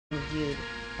viewed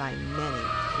by many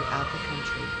throughout the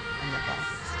country and the Baltic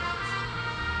states.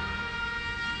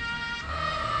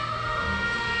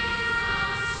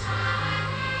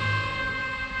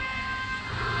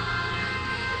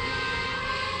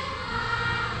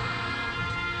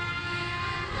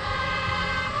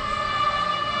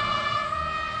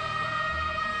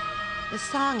 The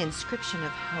song Inscription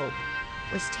of Hope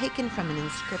was taken from an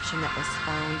inscription that was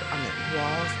found on the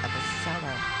walls of a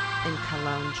cellar in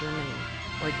Cologne, Germany,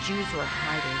 where Jews were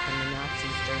hiding from the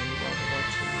Nazis during World War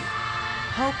II.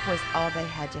 Hope was all they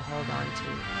had to hold on to.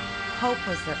 Hope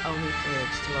was their only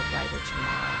bridge to a brighter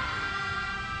tomorrow.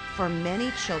 For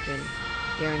many children,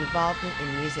 their involvement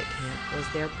in music camp was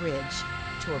their bridge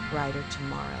to a brighter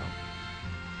tomorrow.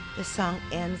 The song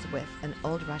ends with an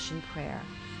old Russian prayer.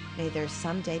 May there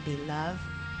someday be love.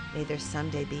 May there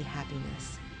someday be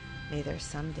happiness. May there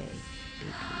someday be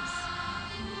peace.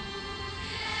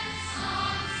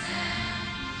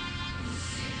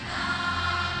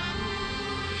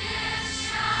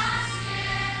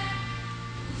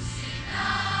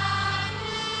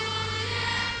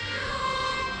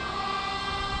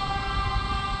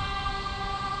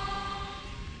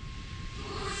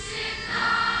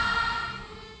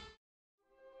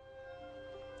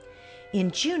 In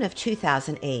June of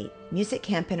 2008, Music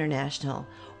Camp International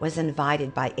was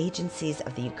invited by agencies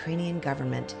of the Ukrainian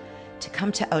government to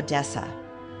come to Odessa,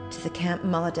 to the Camp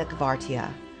Molodya Gvardia,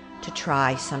 to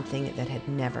try something that had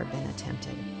never been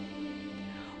attempted.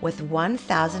 With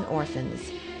 1,000 orphans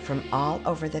from all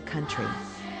over the country,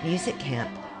 Music Camp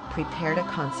prepared a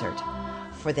concert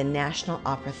for the National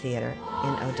Opera Theater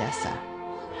in Odessa.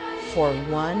 For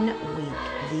 1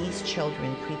 week, these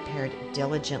children prepared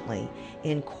diligently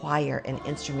in choir and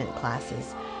instrument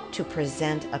classes to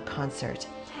present a concert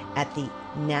at the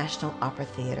National Opera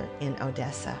Theater in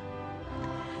Odessa.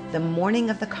 The morning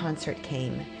of the concert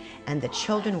came, and the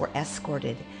children were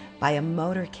escorted by a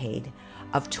motorcade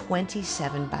of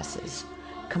 27 buses,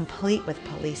 complete with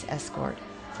police escort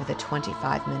for the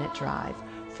 25-minute drive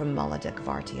from Molodya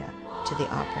Gvardia to the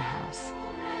Opera House.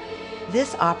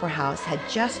 This opera house had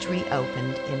just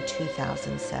reopened in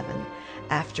 2007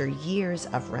 after years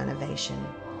of renovation.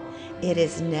 It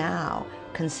is now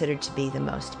considered to be the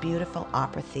most beautiful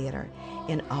opera theater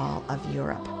in all of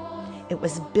Europe. It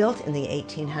was built in the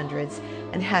 1800s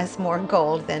and has more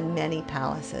gold than many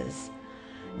palaces.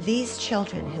 These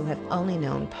children who have only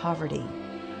known poverty,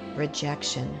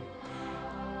 rejection,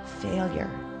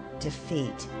 failure,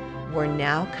 defeat, were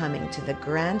now coming to the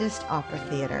grandest opera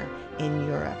theater in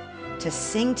Europe to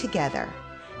sing together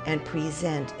and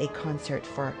present a concert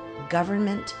for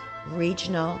government,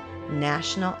 regional,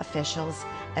 national officials,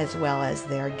 as well as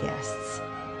their guests.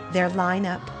 Their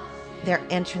lineup, their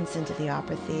entrance into the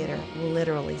opera theater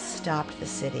literally stopped the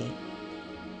city.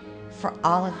 For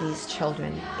all of these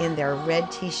children, in their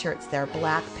red t-shirts, their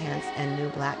black pants, and new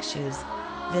black shoes,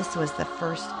 this was the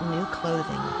first new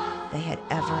clothing they had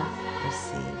ever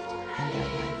received in their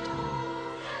lifetime.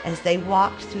 As they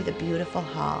walked through the beautiful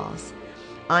halls,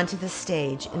 onto the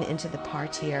stage and into the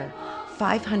parterre,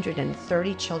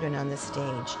 530 children on the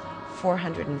stage,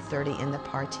 430 in the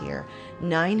parterre,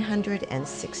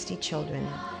 960 children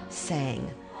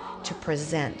sang to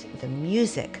present the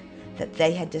music that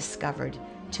they had discovered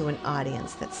to an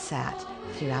audience that sat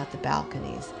throughout the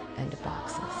balconies and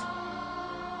boxes.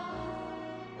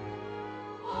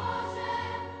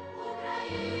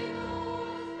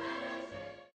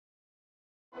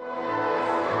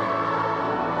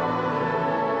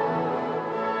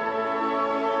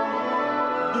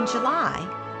 In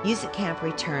July, Music Camp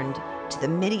returned to the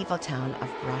medieval town of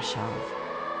Brasov.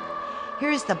 Here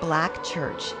is the Black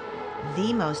Church,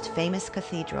 the most famous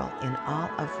cathedral in all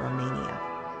of Romania.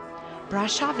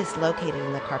 Brasov is located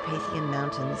in the Carpathian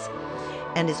Mountains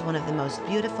and is one of the most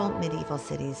beautiful medieval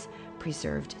cities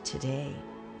preserved today.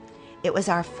 It was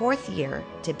our 4th year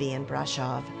to be in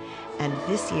Brasov, and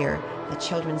this year the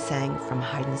children sang from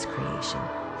Haydn's creation,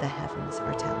 The Heavens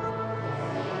Are Telling.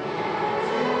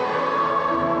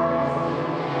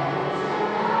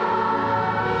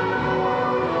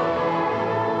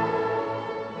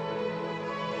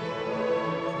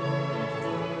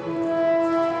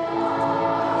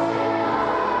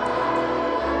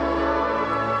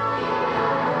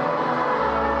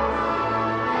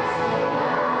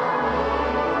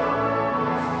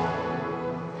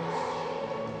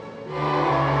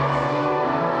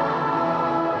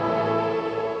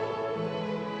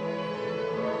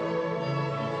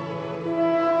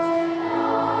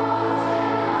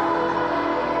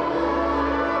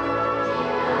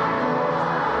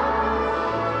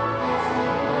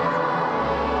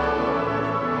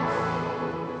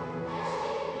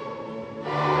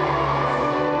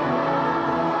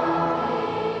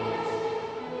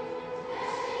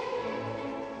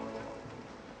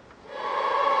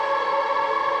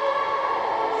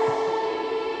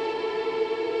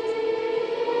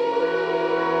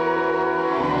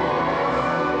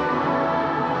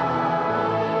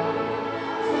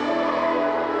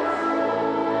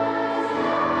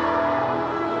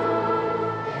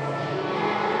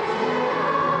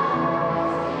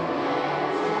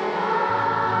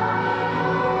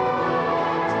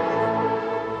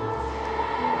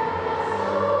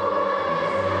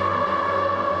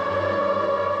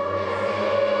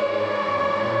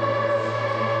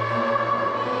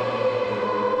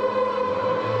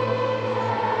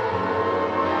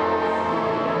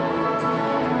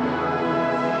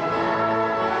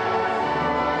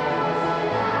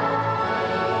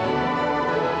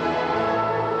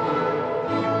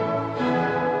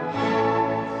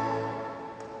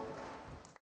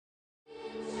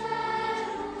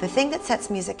 The thing that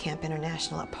sets Music Camp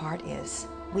International apart is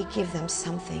we give them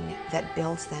something that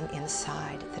builds them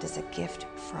inside, that is a gift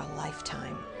for a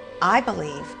lifetime. I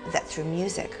believe that through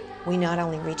music, we not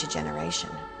only reach a generation,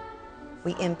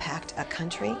 we impact a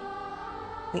country,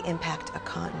 we impact a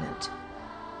continent.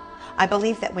 I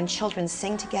believe that when children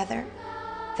sing together,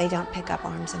 they don't pick up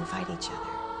arms and fight each other.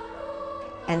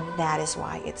 And that is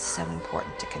why it's so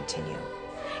important to continue.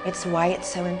 It's why it's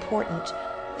so important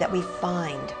that we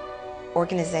find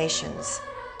organizations,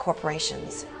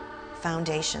 corporations,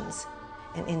 foundations,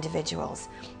 and individuals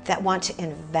that want to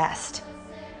invest,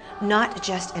 not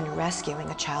just in rescuing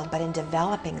a child, but in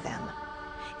developing them,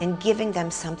 in giving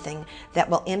them something that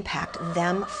will impact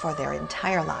them for their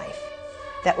entire life,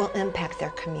 that will impact their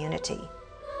community,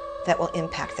 that will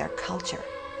impact their culture,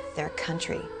 their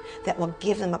country, that will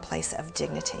give them a place of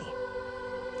dignity.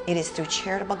 It is through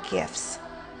charitable gifts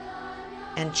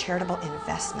and charitable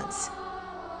investments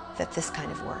that this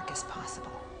kind of work is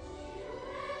possible.